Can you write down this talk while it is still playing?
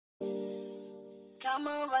Come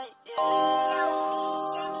over, yeah.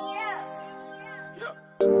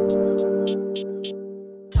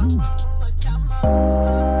 Come over, come over.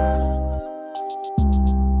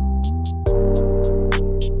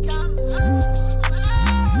 Come over.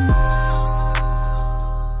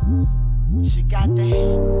 She got the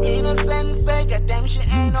innocent figure, damn, she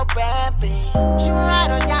ain't no bad bitch. She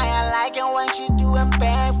ride or die, I like it when she doing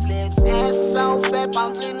backflips. Ass so fat,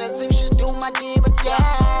 bouncing as if she do my diva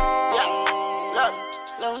dance. Look,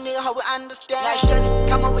 little nigga, how we understand. Like shit,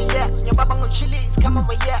 come over here. Your papa gon' chilies, come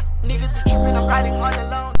over here. Niggas be tripping, I'm riding all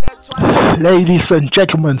alone. That's why. Ladies and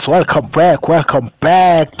gentlemen, welcome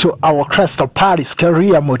back to our Crystal Party's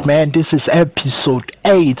career mode, man. This is episode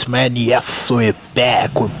 8, man. Yes, we're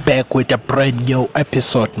back with a brand new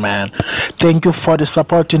episode, man. Thank you for the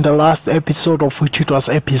support in the last episode, of which it was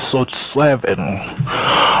episode 7.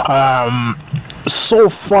 So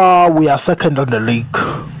far we are second on the league,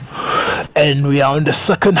 and we are in the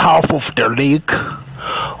second half of the league,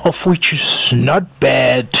 of which is not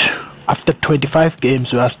bad. After 25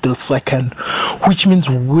 games we are still second, which means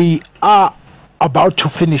we are about to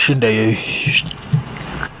finish in the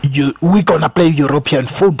we're gonna play European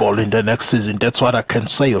football in the next season. That's what I can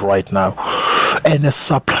say right now. And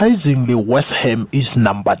surprisingly, West Ham is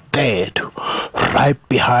number 3rd, right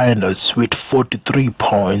behind us with 43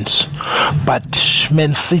 points, but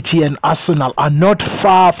Man City and Arsenal are not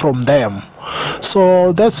far from them,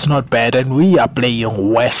 so that's not bad. And we are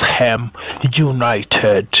playing West Ham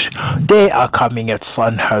United. They are coming at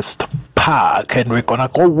Sandhurst Park, and we're gonna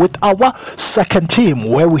go with our second team,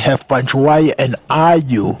 where we have Banjuai and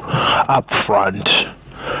Ayu up front.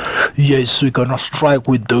 Yes, we're gonna strike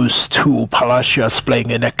with those two. Palacios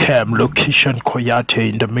playing in a cam, location Koyate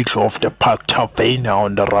in the middle of the park, Tavena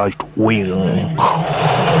on the right wing.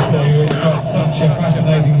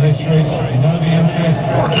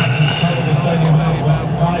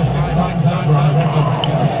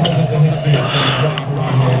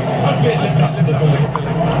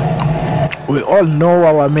 We all know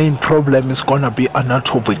our main problem is gonna be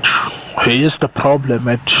Anatovic. He is the problem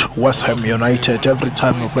at West Ham United. Every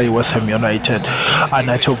time we play West Ham United,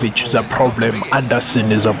 Anatovic is a problem,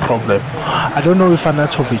 Anderson is a problem. I don't know if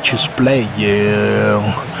Anatovic is playing.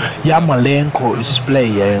 Yamalenko is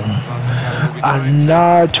playing.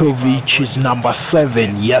 Anatovic is number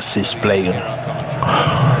 7. Yes, he's playing.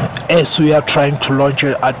 As we are trying to launch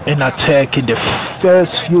an attack in the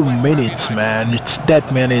first few minutes, man. It's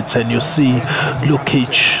 10 minutes, and you see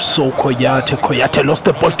Lukic, so Koyate lost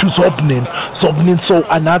the ball to Zobnin, so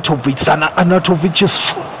Anatovic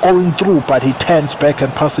is going through, but he turns back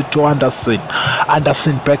and passes it to Anderson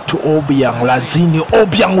back to Obiang, Lanzini,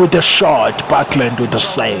 Obiang with the shot, Buckland with the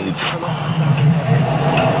save.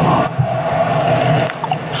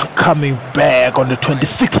 Coming back on the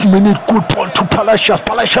 26th minute, good ball to Palacios.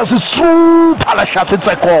 Palacios is through. Palacios, it's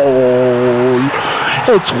a goal.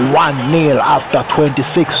 It's 1-0 after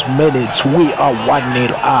 26 minutes. We are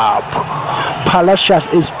 1-0 up. Palacios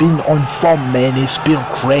has been on form, man. He's been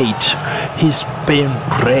great.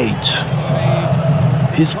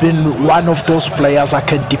 He's been one of those players I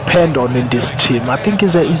can depend on in this team. I think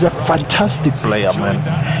he's a fantastic player, man.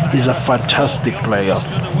 He's a fantastic player.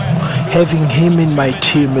 Having him in my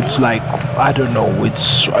team, it's like, I don't know,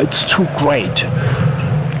 it's too great.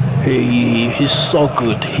 He's so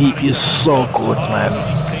good. He is so good, man.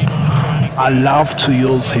 I love to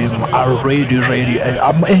use him.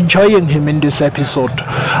 I'm enjoying him in this episode.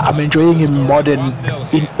 I'm enjoying him more than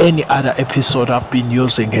in any other episode I've been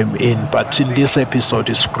using him in, but in this episode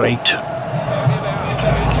it's great.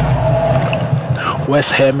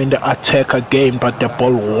 West Ham in the attack again, but the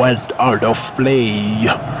ball went out of play.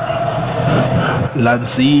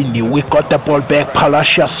 Lanzini, we got the ball back.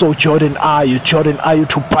 Palacios, so Jordan Ayu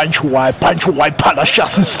to Banjuai.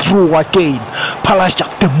 Palacios is through again.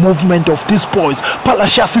 Palacios, the movement of these boys.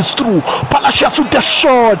 Palacios is through. Palacios with the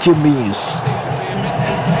shot.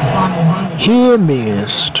 He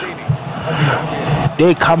missed.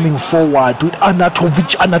 They coming forward with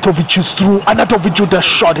Anatovic. Anatovic is through. Anatovic with the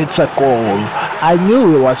shot. It's a goal. I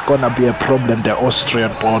knew it was gonna be a problem, the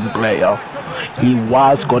Austrian-born player. He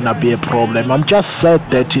was gonna be a problem. I'm just sad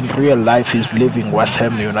that in real life he's leaving West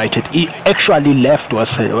Ham United. He actually left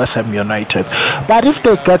West Ham United. But if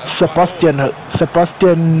they get Sebastian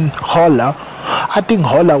Haller, I think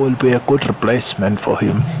Haller will be a good replacement for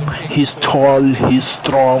him. He's tall, he's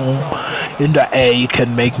strong, in the air he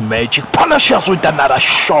can make magic. Palacios with another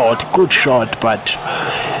shot, good shot, but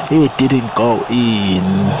it didn't go in.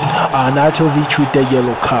 Anatovic with the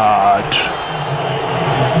yellow card.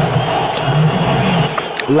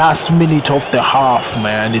 last minute of the half,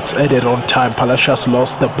 man. It's added on time. Palacios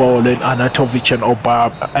lost the ball, and Anatovic and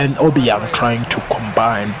Obiang trying to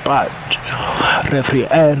combine, but referee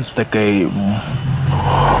ends the game.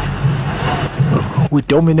 We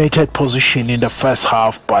dominated position in the first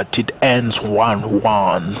half, but it ends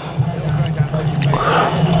 1-1.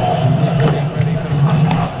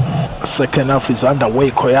 Second half is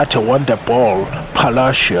underway. Koyate won the ball.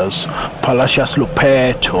 Palacios,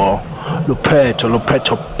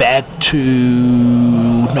 Lupeto back to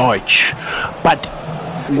Norwich, but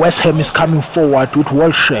West Ham is coming forward with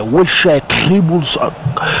Wilshere dribbles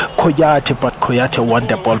Koyate, but Koyate won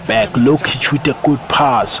the ball back. Lokic with a good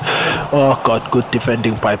pass. Oh God, good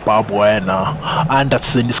defending by Barbuena.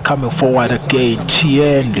 Anderson is coming forward again.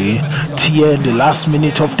 Tierney, last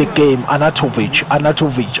minute of the game.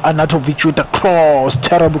 Anatovic with a cross,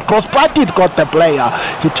 terrible cross, but it got the player.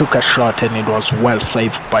 He took a shot and it was well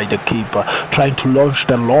saved by the keeper, trying to launch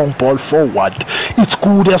the long ball forward. It's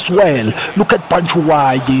good as well. Look at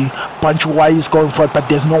Panchuwai is going for it, but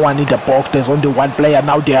there's no one in the box. There's only one player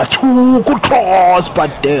now. There are two good cross,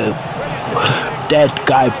 but that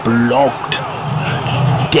guy blocked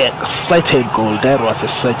the certain goal. That was a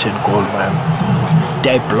certain goal, man.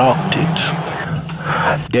 They blocked it.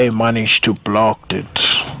 They managed to block it.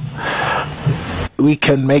 We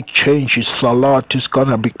can make changes. Salat is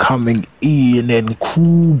gonna be coming in, and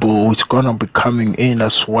Kubo is gonna be coming in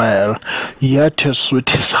as well. Yates with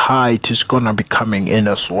his height is gonna be coming in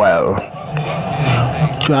as well.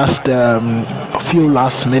 Just a few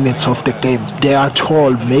last minutes of the game. They are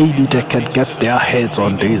told maybe they can get their heads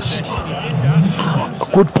on this.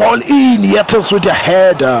 Good ball in. Yates with a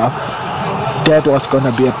header. That was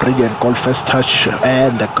gonna be a brilliant goal. First touch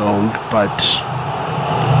and the goal, but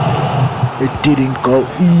it didn't go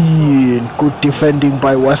in. Good defending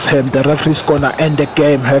by West Ham. The referee's gonna end the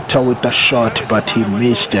game. Hector with the shot, but he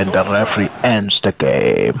missed, and the referee ends the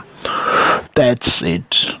game. That's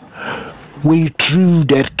it. We drew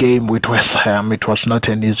that game with West Ham. It was not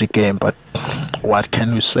an easy game, but what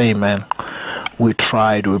can we say, man? We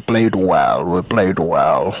tried. We played well.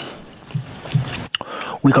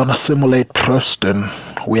 We're gonna simulate Preston.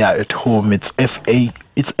 We are at home. It's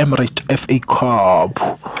Emirates FA Cup.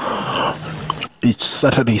 It's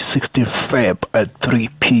Saturday 16th Feb at 3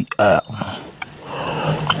 p.m.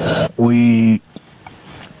 We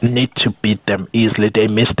need to beat them easily. They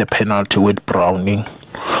missed the penalty with Browning.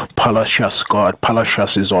 Palacios scored.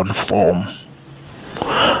 Palacios is on form.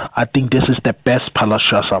 I think this is the best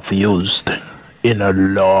Palacios I've used in a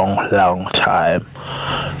long time.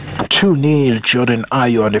 2-0 Jordan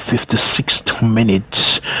Ayew on the 56th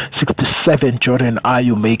minute. 67 Jordan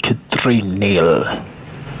Ayew make it 3-0.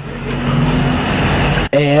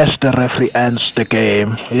 As the referee ends the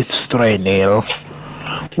game, it's 3-0.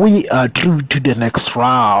 We are through to the next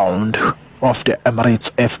round of the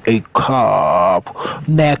Emirates FA Cup.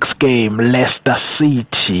 Next game, Leicester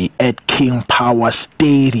City at King Power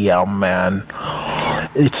Stadium, man.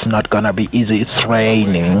 It's not gonna be easy. It's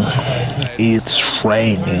raining.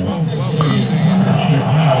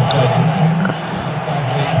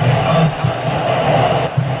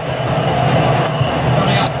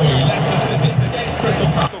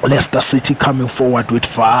 Leicester City coming forward with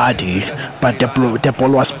Vardy, but the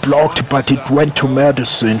ball was blocked, but it went to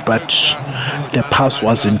Madison, but the pass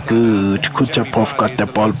wasn't good. Kutepov got the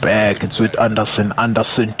ball back. It's with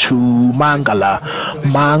Anderson to Mangala,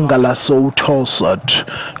 so tossed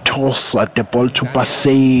the ball to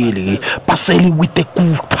Baseli with the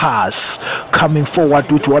good pass, coming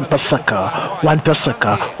forward with Wan Pasaka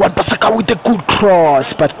with a good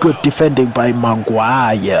cross, but good defending by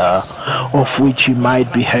Maguire, of which he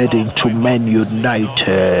might be heading to Man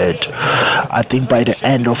United. I think by the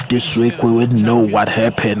end of this week we will know what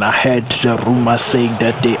happened. I heard the rumor saying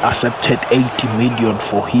that they accepted 80 million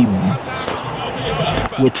for him,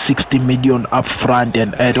 with 60 million up front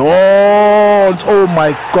and add-ons. Oh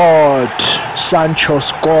my God, Sancho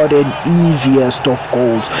scored an easiest of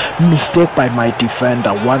goals. Mistake by my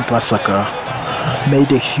defender, Wan Pasaka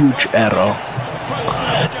made a huge error.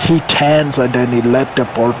 He turns and then he let the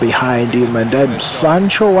ball behind him, and then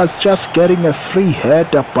Sancho was just getting a free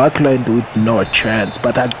header. Butland with no chance,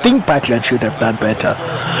 but I think Butland should have done better.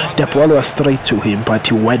 The ball was straight to him, but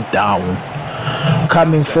he went down.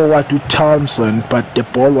 Coming forward to Townsend, but the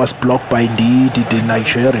ball was blocked by Ndidi, the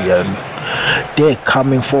Nigerian. They're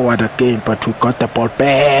coming forward again, but we got the ball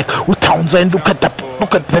back with Townsend. Look at that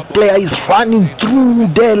player is running through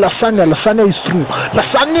there. Lasagna is through.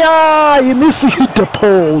 Lasagna, he missed, hit the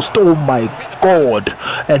post. Oh my God!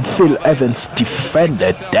 And Phil Evans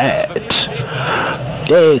defended that.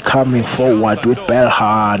 They coming forward with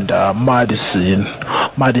Bellhand, Madison.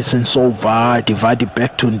 Madison saw Vardy. Vardy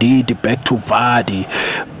back to Ndidi, back to Vardy.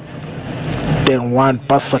 Then one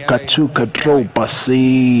Basaka took a throw,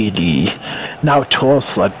 Basili. Now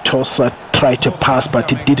Tosa tried to pass,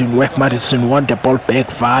 but it didn't work. Madison won the ball back.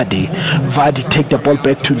 Vardy take the ball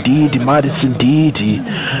back to Ndidi. Madison Ndidi.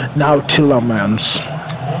 Now Tillermans.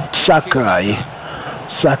 Sakai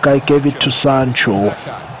gave it to Sancho.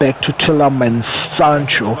 Back to Tillermans.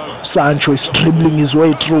 Sancho is dribbling his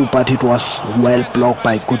way through, but it was well blocked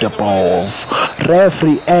by Goodabov.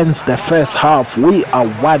 Referee ends the first half. We are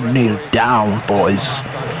 1-0 down, boys.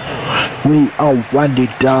 We are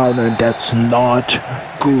 1-0 down, and that's not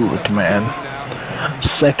good, man.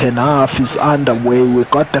 Second half is underway. We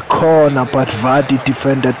got the corner, but Vardy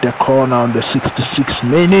defended the corner on the 66th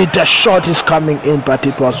minute. The shot is coming in, but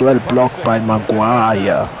it was well blocked by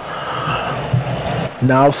Maguire.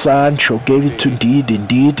 Now Sancho gave it to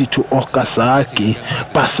Ndidi to Okazaki.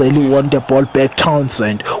 Baseli won the ball back.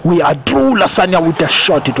 Townsend. We are through. Lasagna with the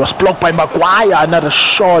shot. It was blocked by Maguire. Another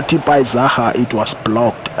shot by Zaha. It was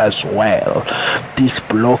blocked as well. This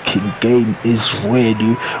blocking game is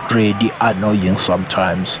really annoying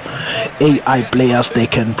sometimes. AI players, they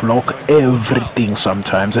can block everything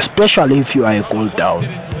sometimes, especially if you are a goal down.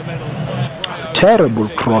 Terrible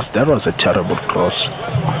cross. That was a terrible cross.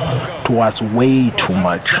 It was way too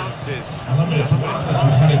much.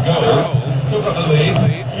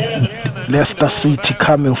 Leicester City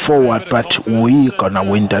coming forward, but we gonna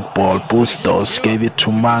win that ball. Bustos gave it to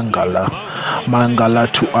Mangala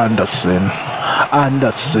to Anderson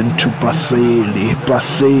to Basili,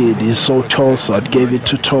 so Tossard gave it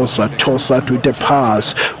to Tossard with the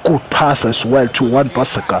pass. Good pass as well to Wan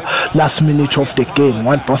Bissaka. Last minute of the game,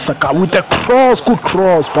 Wan Bissaka with the cross, good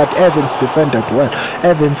cross, but Evans defended well.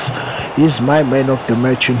 Evans is my man of the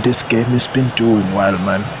match in this game. He's been doing well,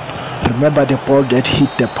 man. Remember the ball that hit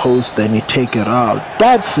the post and he take it out.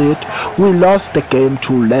 That's it. We lost the game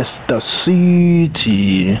to Leicester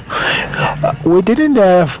City. We didn't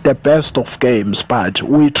have the best of games, but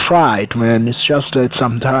we tried, man. It's just that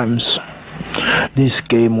sometimes this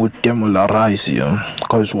game would demoralize you,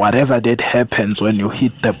 because whatever that happens when you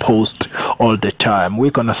hit the post all the time.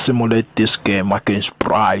 We're gonna simulate this game against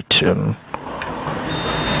Brighton.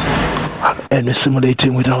 And we're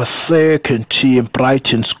simulating with our second team.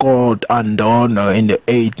 Brighton scored Andona in the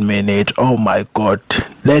 8th minute. Oh my god.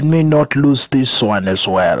 Let me not lose this one as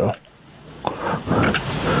well.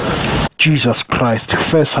 Jesus Christ.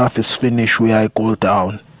 First half is finished. We are a goal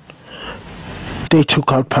down. They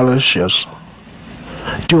took out Palacios.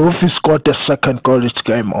 Diouf scored the second goal. It's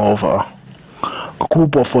game over.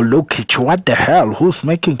 Kubo for Lukic. What the hell? Who's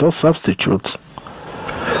making those substitutes?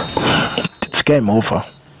 It's game over.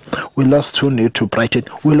 We lost 2-0 to Brighton.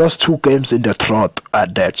 We lost 2 games in the trot,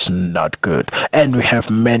 and that's not good. And we have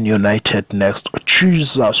Man United next.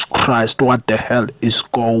 Jesus Christ, what the hell is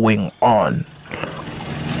going on?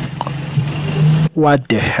 What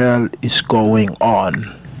the hell is going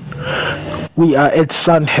on? We are at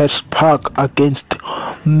Sandhurst Park against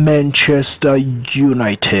Manchester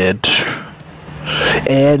United.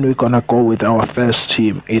 And we're gonna go with our first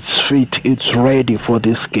team. It's fit, it's ready for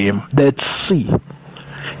this game. Let's see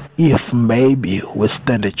if maybe we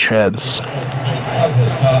stand a chance.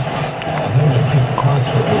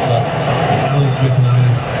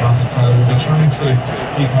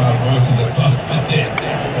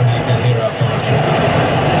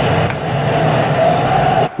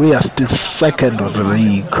 We are still second of the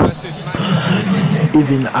league,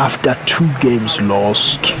 even after 2 games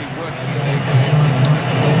lost.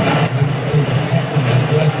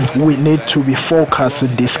 We need to be focused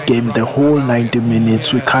in this game the whole 90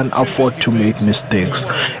 minutes. We can't afford to make mistakes.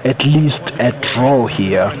 At least a draw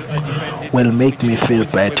here will make me feel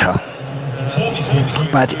better.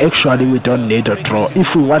 But actually we don't need a draw.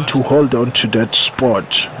 If we want to hold on to that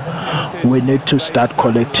spot, we need to start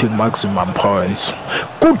collecting maximum points.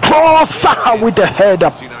 Good cross with the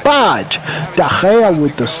header, but the hair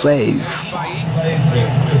with the save.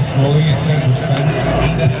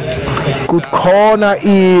 Good corner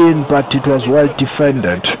in, but it was well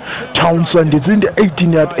defended. Townsend is in the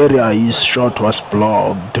 18-yard area. His shot was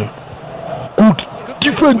blocked. Good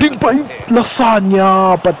defending by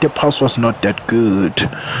Lasagna, but the pass was not that good.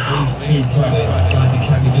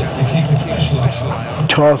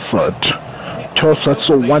 Tossard,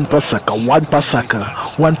 so Wan Bissaka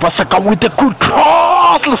with the good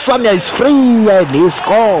cross. Lasagna is free and he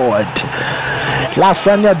scored.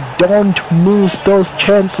 Lasagna, don't miss those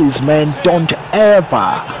chances, man. Don't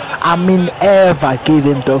ever give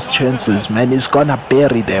him those chances, man. He's gonna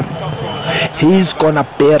bury them. He's gonna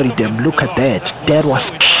bury them. Look at that. That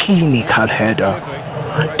was clinical header.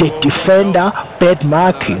 The defender, bad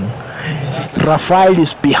marking. Rafael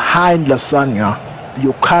is behind Lasagna.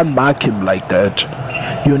 You can't mark him like that.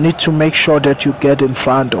 You need to make sure that you get in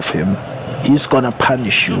front of him. He's gonna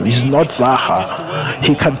punish you. He's not Zaha.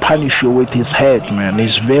 He can punish you with his head, man.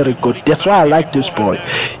 He's very good. That's why I like this boy.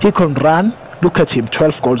 He can run. Look at him,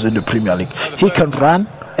 12 goals in the Premier League. He can run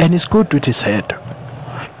and he's good with his head.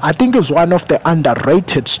 I think he's one of the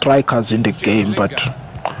underrated strikers in the game, but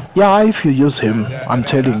yeah, if you use him, I'm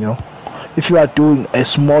telling you, if you are doing a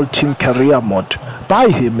small team career mode, buy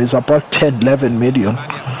him. He's about 10, 11 million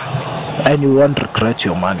and you won't regret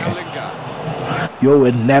your money. You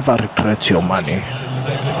will never regret your money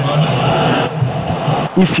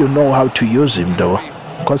if you know how to use him, though,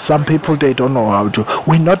 because some people, they don't know how to.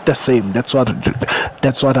 We're not the same. That's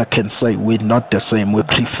what I can say. We're not the same. We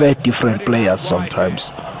prefer different players sometimes.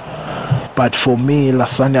 But for me,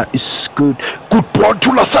 Lasagna is good. Good ball to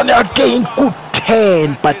Lasagna again. Good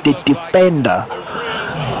 10. But the defender,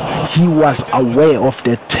 he was aware of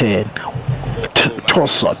that 10.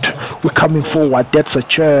 Tossed. We're coming forward. That's a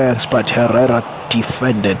chance. But Herrera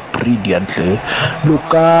defended brilliantly.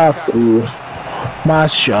 Lukaku,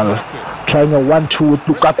 Martial, trying a 1-2 with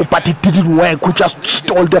Lukaku, but it didn't work. We just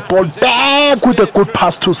stole the ball back with a good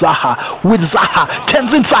pass to Zaha. With Zaha,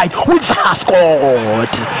 turns inside. With Zaha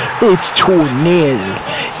scored. It's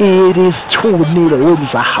 2-0. It is 2-0 with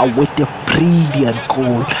Zaha with a brilliant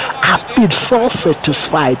goal. I feel so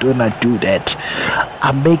satisfied when I do that.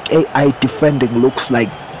 I make AI defending looks like,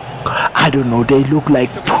 I don't know, they look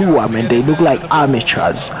like poor, man. They look like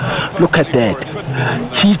amateurs. Look at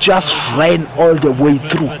that. He just ran all the way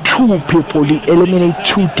through 2 people. He eliminated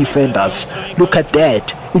 2 defenders. Look at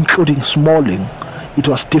that, including Smalling. It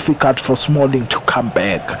was difficult for Smalling to come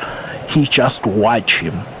back. He just watched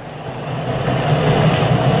him.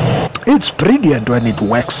 It's brilliant when it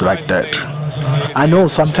works like that. I know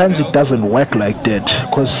sometimes it doesn't work like that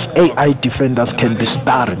because AI defenders can be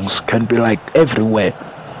starrings, can be like everywhere.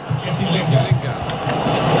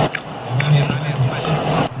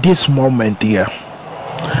 This moment here,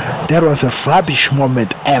 there was a rubbish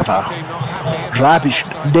moment ever. Rubbish.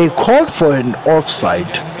 They called for an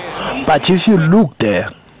offside, but if you look there,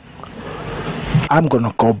 I'm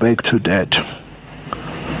gonna go back to that.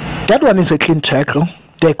 That one is a clean tackle.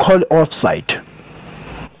 They call offside.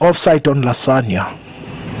 Offside on Lasagna.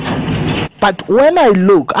 But when I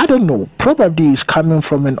look, I don't know, probably he's coming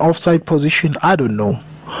from an offside position, I don't know.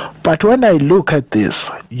 But when I look at this,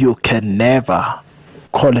 you can never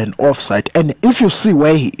call an offside. And if you see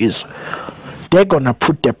where he is, they're gonna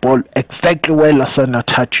put the ball exactly where Lasagna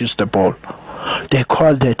touches the ball. They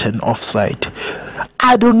call that an offside.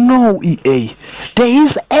 I don't know, EA. There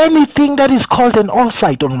is anything that is called an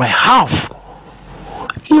offside on my half.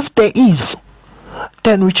 If there is,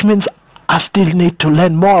 then which means I still need to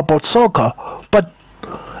learn more about soccer. But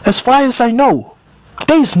as far as I know,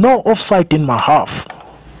 there is no offside in my half.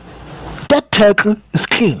 That tackle is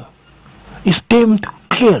clean. It's deemed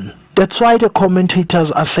clean. That's why the commentators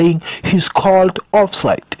are saying he's called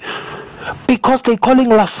offside. Because they're calling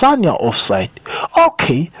Lasagna offside.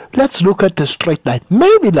 Okay, let's look at the straight line.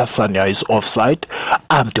 Maybe Lasagna is offside.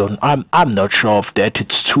 I'm not sure of that.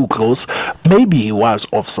 It's too close. Maybe he was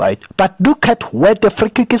offside. But look at where the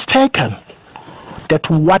free kick is taken. That's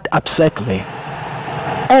what upset me.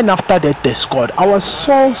 And after that they scored. I was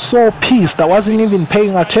so pissed. I wasn't even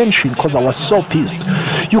paying attention because I was so pissed.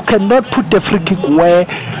 You cannot put the free kick where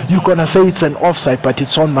you're gonna say it's an offside, but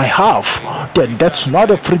it's on my half. Then that's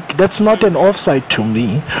not a free. That's not an offside to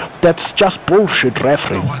me. That's just bullshit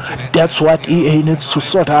refereeing. That's what EA needs to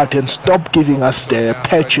sort out and stop giving us the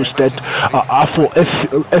patches that are for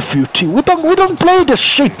FUT. We don't play the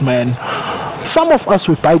shit, man. Some of us,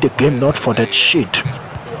 we buy the game not for that shit.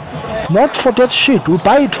 Not for that shit. We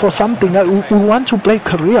buy it for something. We want to play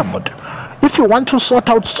career mode. If you want to sort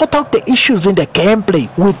out the issues in the gameplay,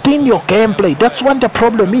 within your gameplay. That's what the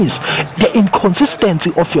problem is. The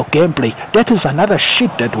inconsistency of your gameplay. That is another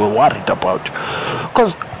shit that we're worried about.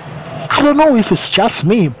 Because I don't know if it's just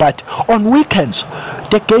me, but on weekends,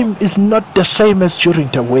 the game is not the same as during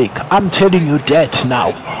the week. I'm telling you that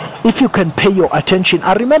now. If you can pay your attention.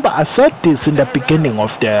 I remember I said this in the beginning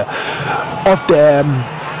of the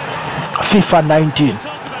FIFA 19.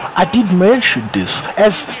 I did mention this.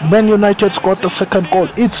 As Man United scored the second goal,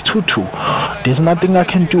 it's 2-2. There's nothing I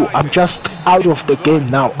can do. I'm just out of the game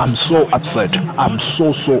now. I'm so upset. I'm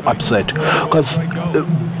so upset. Because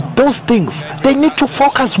those things, they need to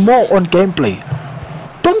focus more on gameplay.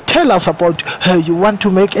 Don't tell us about, hey, you want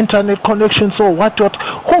to make internet connections or what.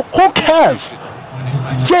 Who cares?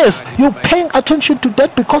 Yes, you're paying attention to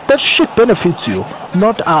that because that shit benefits you,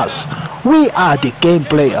 not us. We are the game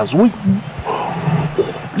players. We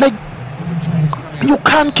like you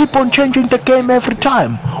can't keep on changing the game every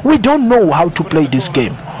time. We don't know how to play this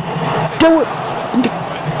game.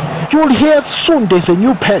 You'll hear soon there's a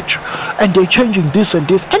new patch and they're changing this and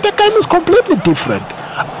this, and the game is completely different.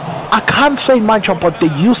 I can't say much about the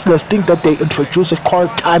useless thing that they introduced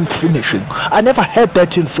called time finishing. I never heard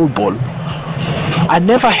that in football. I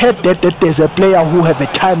never heard that there's a player who have a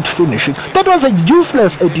timed finishing. That was a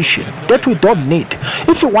useless addition that we don't need.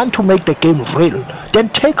 If you want to make the game real, then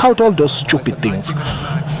take out all those stupid things.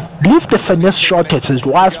 Leave the finesse short as it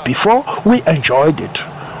was before. We enjoyed it.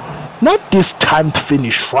 Not this timed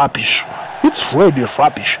finish rubbish. It's really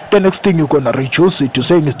rubbish. The next thing you're gonna reduce it to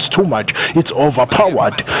saying it's too much, it's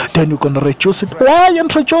overpowered. Then you're gonna reduce it. Why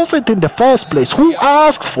introduce it in the first place? Who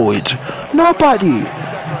asked for it? Nobody.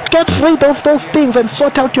 Get rid of those things and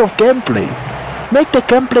sort out your gameplay. Make the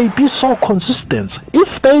gameplay be so consistent.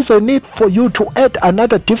 If there is a need for you to add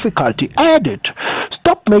another difficulty, add it.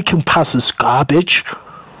 Stop making passes garbage.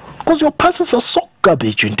 Because your passes are so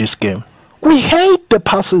garbage in this game. We hate the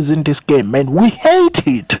passes in this game, man. We hate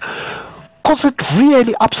it. Because it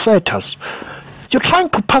really upsets us. You're trying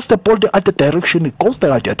to pass the ball the other direction, it goes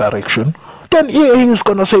the other direction. Then he's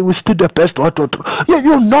gonna say we're still the best.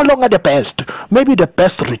 You're no longer the best. Maybe the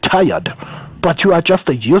best retired. But you are just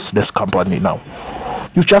a useless company now.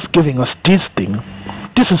 You're just giving us this thing.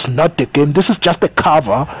 This is not the game. This is just a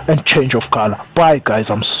cover and change of color. Bye guys,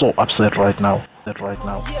 I'm so upset right now.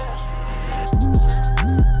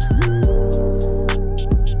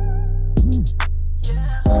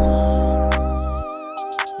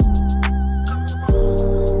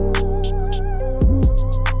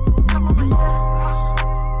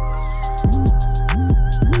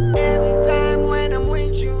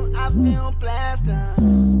 Feel plaster.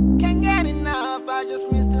 Can't get enough, I just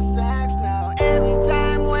miss the sex now. Every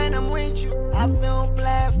time when I'm with you, I feel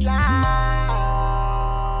plaster.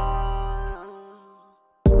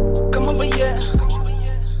 Come over here. Come over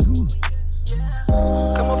here.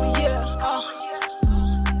 Come over here.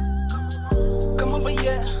 Come over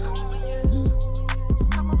here.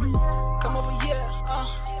 Come over here.